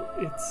 So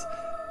it's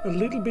a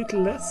little bit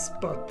less,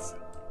 but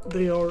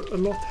they are a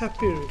lot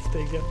happier if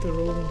they get their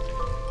own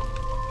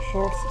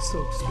hearth,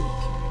 so to speak.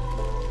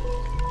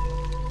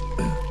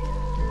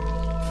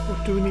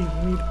 What do we need?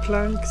 We need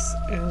planks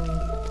and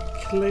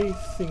clay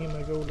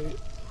thingamagoli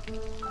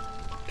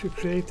to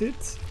create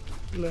it.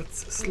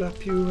 Let's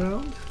slap you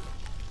around.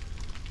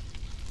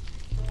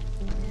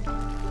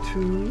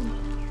 2,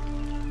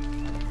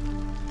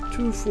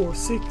 2, 4,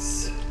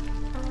 6.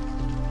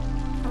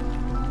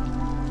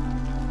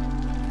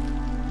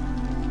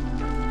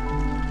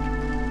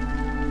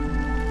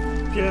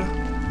 Yeah.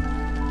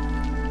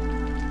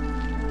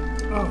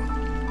 Ah.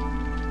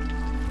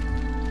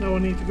 Now I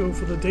need to go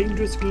for the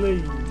dangerous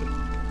glade.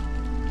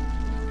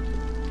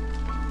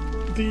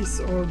 These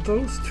are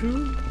those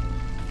 2.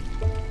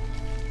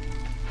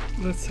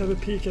 Let's have a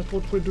peek at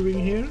what we're doing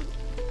here.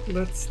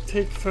 Let's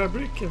take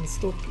fabric and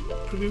stop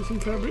producing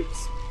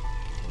fabrics.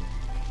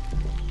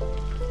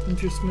 And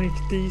just make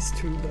these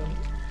 2 then.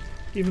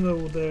 Even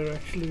though they're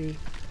actually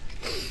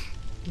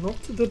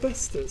not the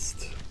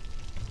bestest.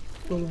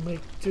 We'll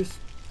make just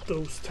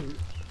those 2.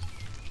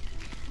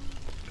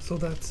 So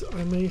that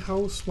I may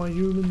house my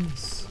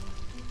humans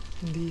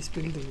in these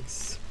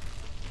buildings.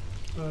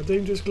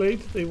 Dangerous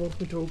glade, they want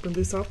me to open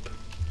this up.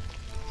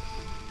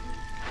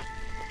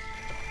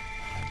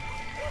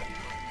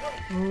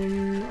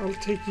 I'll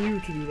take you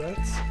to do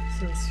that,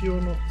 since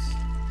you're not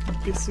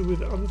busy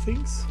with other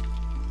things.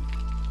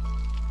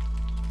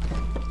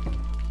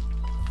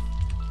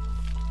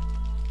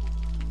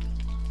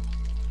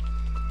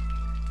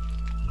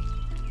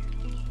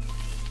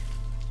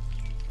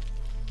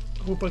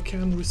 Hope I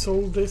can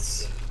resolve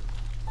this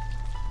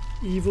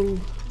evil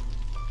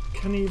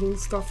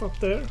stuff up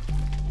there.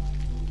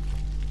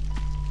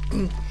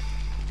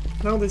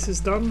 Now this is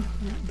done,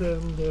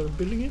 then they're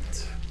building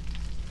it.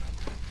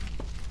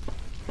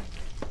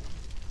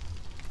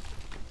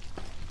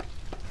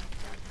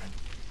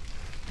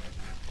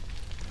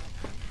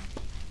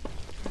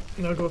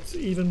 And I got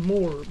even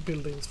more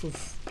buildings for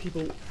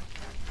people.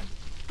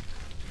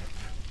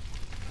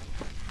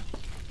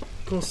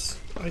 Because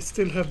I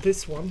still have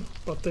this one,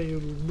 but they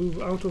will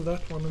move out of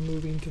that one and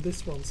move into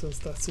this one, since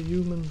that's a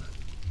human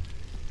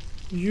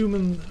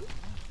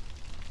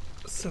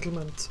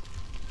settlement.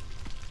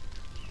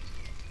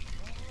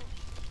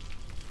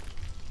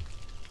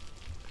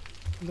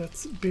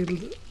 Let's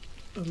build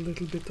a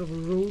little bit of a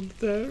road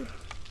there.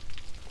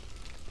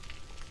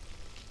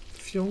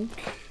 Fjonk.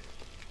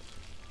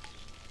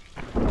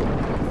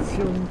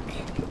 Fjonk.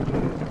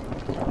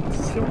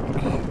 Fjonk.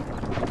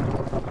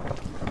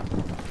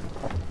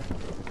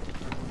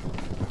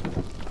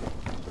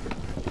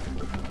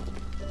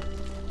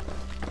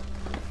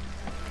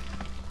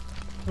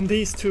 And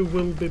these 2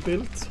 will be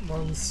built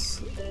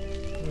once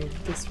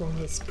this one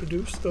has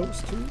produced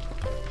those 2.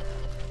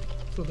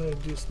 So they're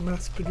just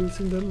mass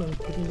producing them and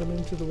putting them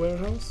into the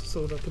warehouse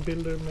so that the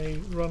builder may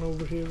run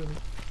over here and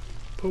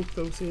poke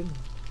those in.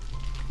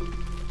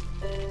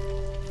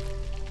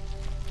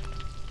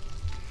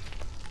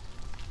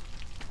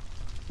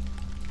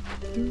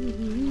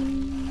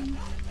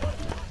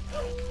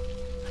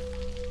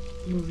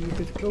 Move you a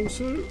bit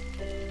closer.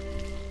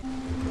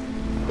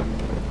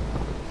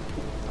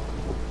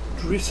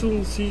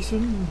 Drizzle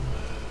season.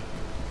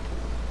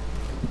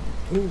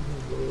 Oh,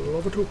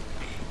 love it hook.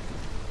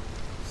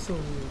 So,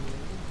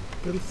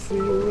 build 3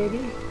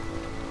 already.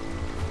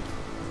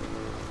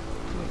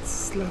 Let's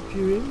slap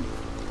you in.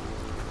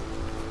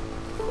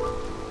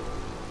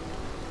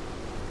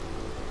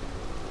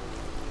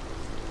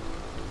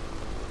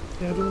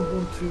 Yeah, I don't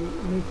want to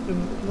make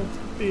them not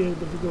be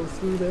able to go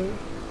through there.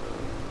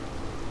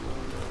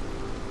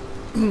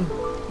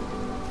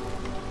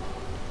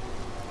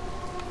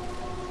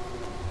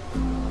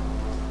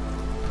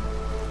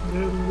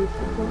 Then we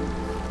put one.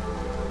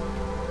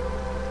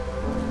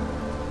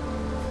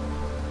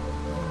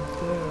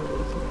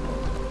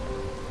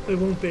 They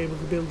won't be able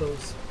to build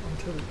those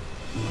until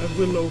I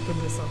will open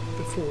this up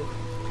before.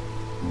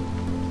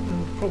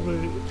 And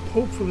probably,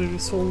 hopefully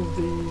resolve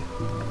the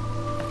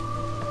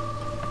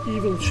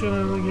evil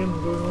shenanigan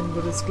going on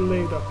with this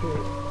glade up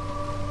here.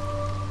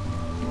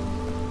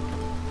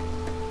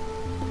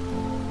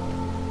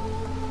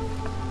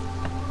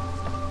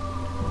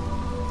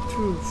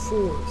 Two,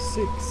 4,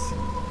 6,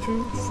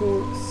 2,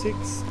 4,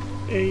 6,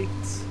 8,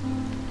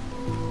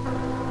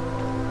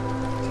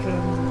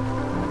 10,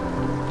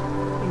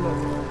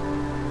 11.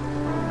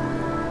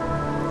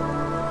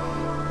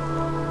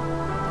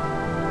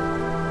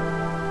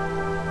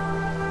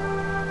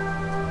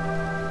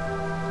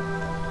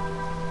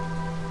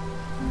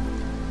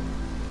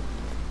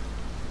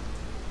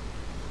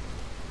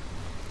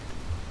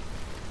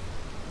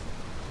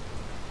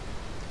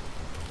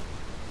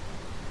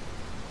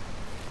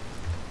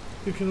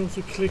 You can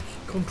also click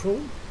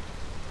control,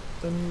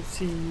 then you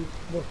see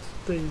what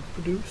they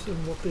produce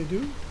and what they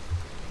do.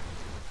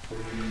 You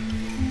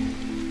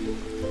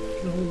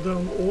can hold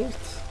down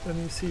Alt,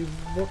 and you see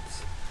what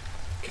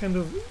kind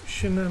of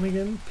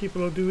shenanigan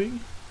people are doing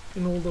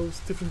in all those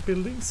different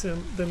buildings,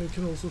 and then you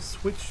can also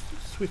switch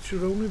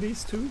your own of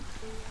these two,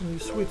 and you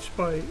switch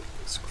by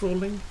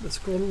scrolling the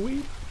scroll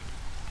wheel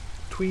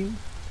between.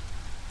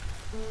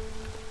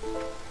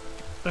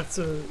 That's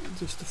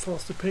just a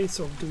faster pace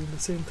of doing the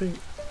same thing.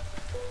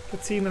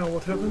 Let's see now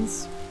what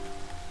happens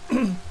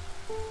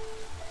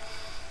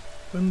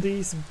when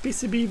these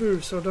busy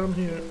beavers are done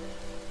here.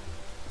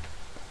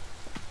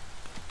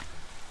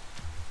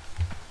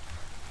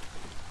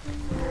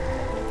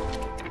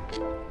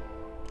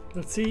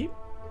 Let's see.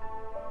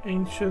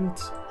 Ancient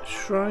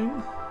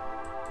shrine.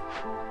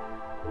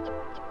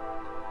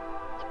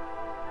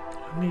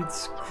 I need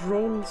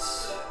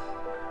scrolls.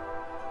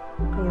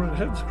 Or I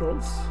have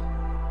scrolls,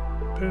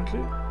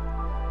 apparently.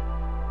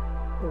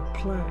 Or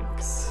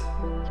planks.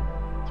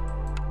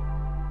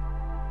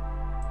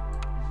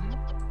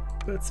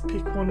 Let's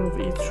pick one of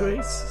each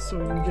race so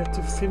you get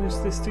to finish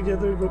this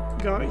together,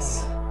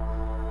 guys.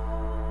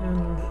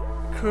 And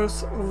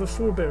Curse of the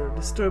Forebear.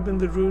 Disturbing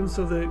the ruins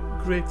of the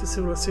greatest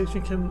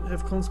civilization can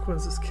have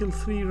consequences. Kill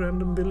 3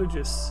 random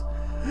villages.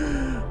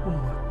 Oh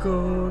my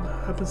god.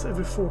 Happens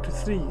every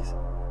 43.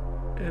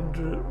 And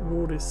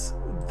reward is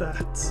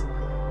that.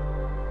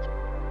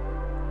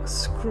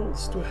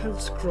 Scrolls. Do I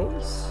have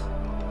scrolls?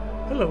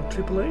 Hello,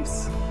 Triple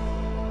Ace.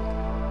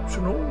 It's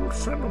an old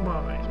friend of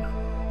mine.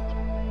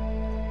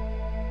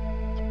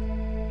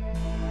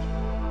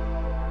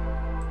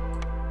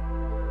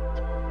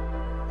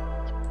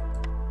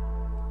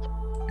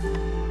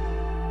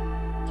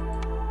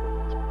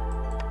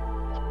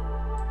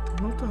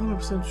 I'm not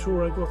 100%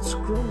 sure I got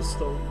scrolls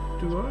though,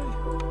 do I?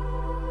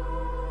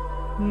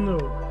 No,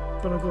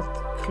 but I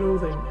got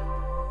clothing.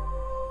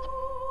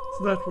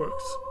 So that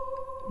works.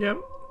 Yeah.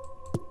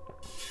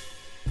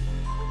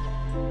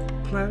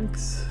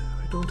 Planks.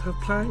 I don't have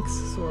planks,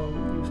 so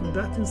I'm using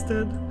that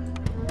instead.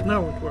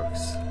 Now it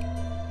works.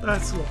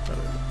 That's a lot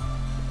better.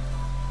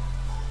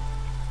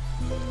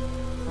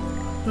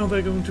 Now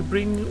they're going to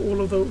bring all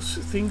of those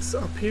things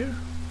up here.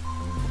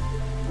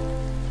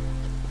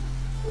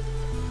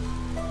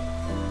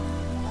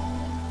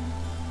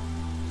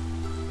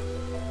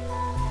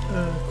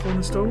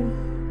 Cornerstone,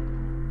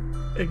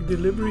 egg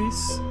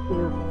deliveries,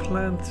 or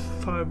plant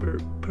fiber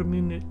per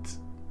minute.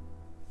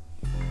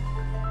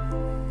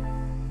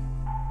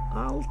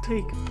 I'll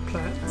take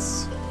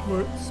plants,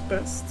 works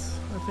best,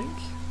 I think.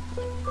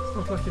 It's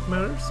not like it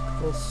matters,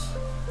 because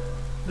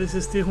this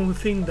is the only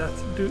thing that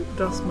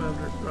does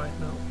matter right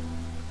now.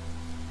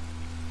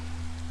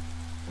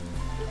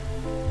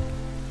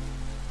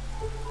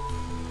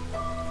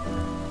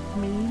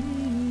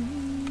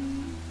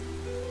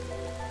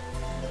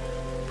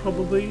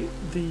 Probably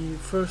the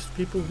first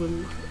people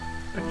will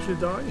actually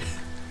die.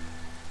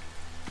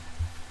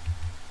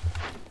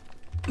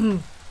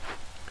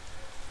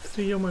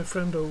 3 of my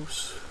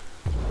friendos.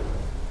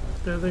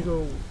 There they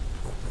go.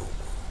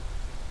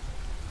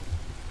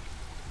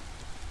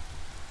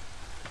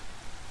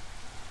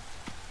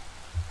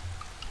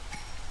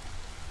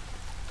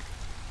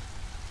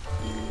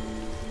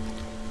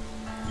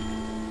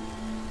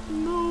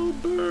 No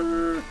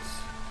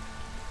birds!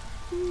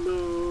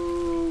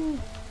 No!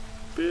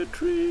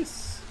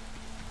 Beatrice!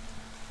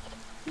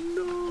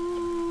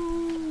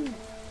 No!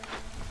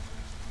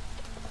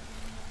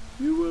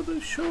 You were the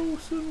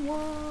chosen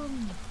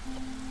one!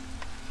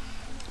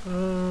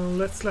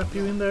 Let's slap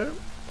you in there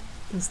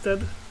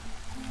instead.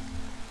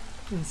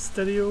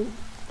 Insteadio,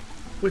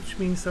 which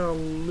means I'll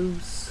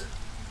lose.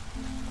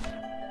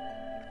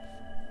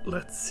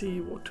 Let's see,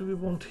 what do we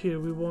want here?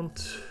 We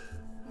want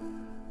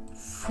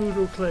food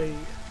or clay.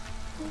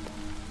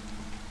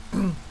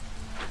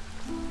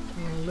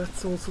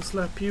 Let's also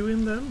slap you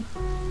in then.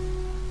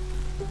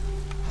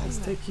 Let's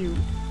take you.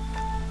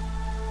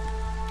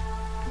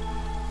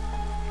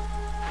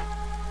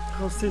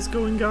 How's this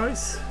going,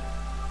 guys?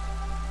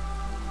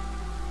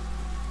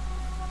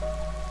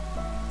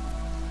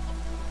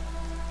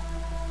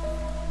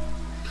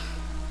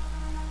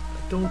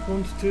 I don't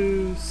want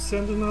to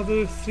send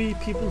another 3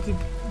 people to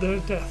their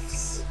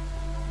deaths.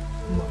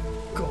 My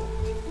god.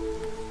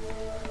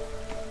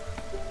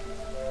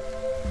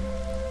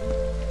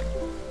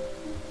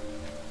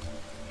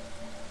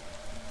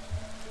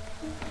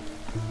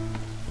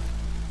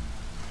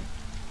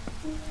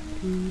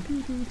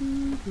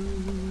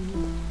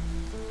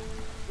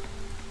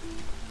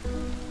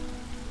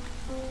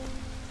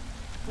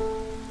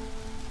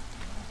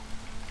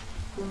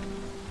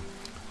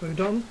 Are you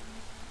done?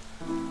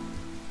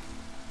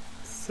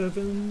 7,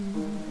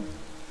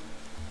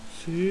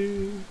 6,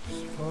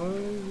 5,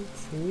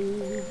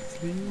 4,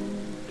 3,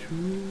 2,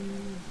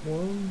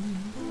 1.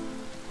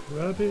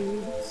 Grab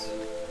it.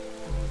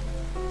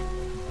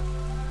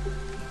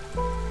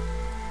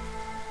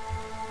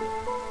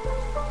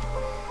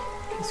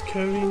 He's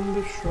carrying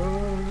the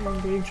shrine,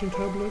 the ancient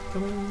tablet,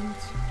 and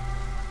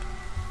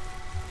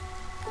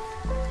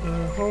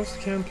Harvest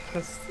camp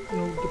has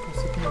no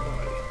deposit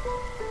nearby.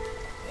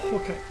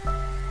 Okay.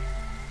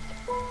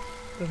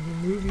 Then we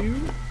move you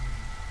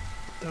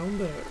down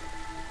there.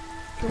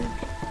 Okay.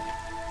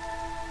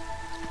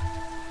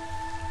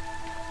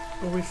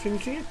 Are we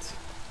finishing it?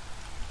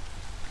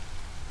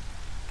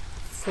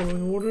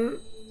 Following order.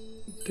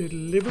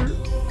 Deliver.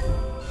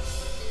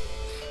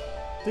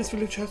 This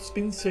village has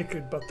been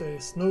sacred, but there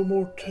is no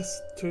more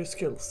test to your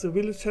skills. The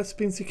village has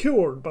been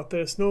secured, but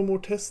there is no more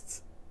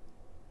tests.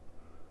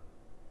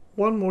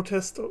 One more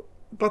test,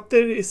 but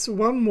there is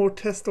one more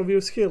test of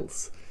your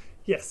skills.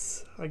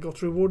 Yes, I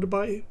got rewarded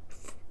by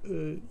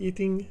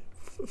eating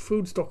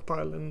food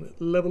stockpile and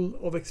level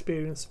of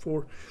experience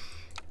for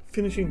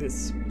finishing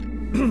this.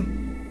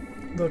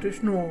 That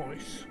is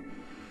nice.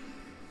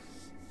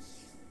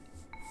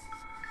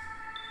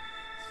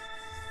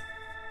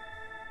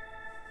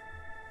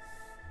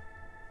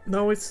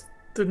 Now it's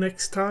the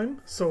next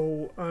time,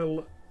 so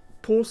I'll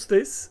pause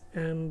this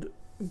and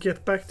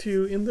get back to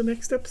you in the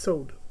next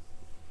episode.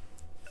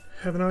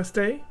 Have a nice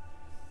day.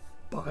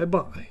 Bye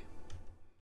bye.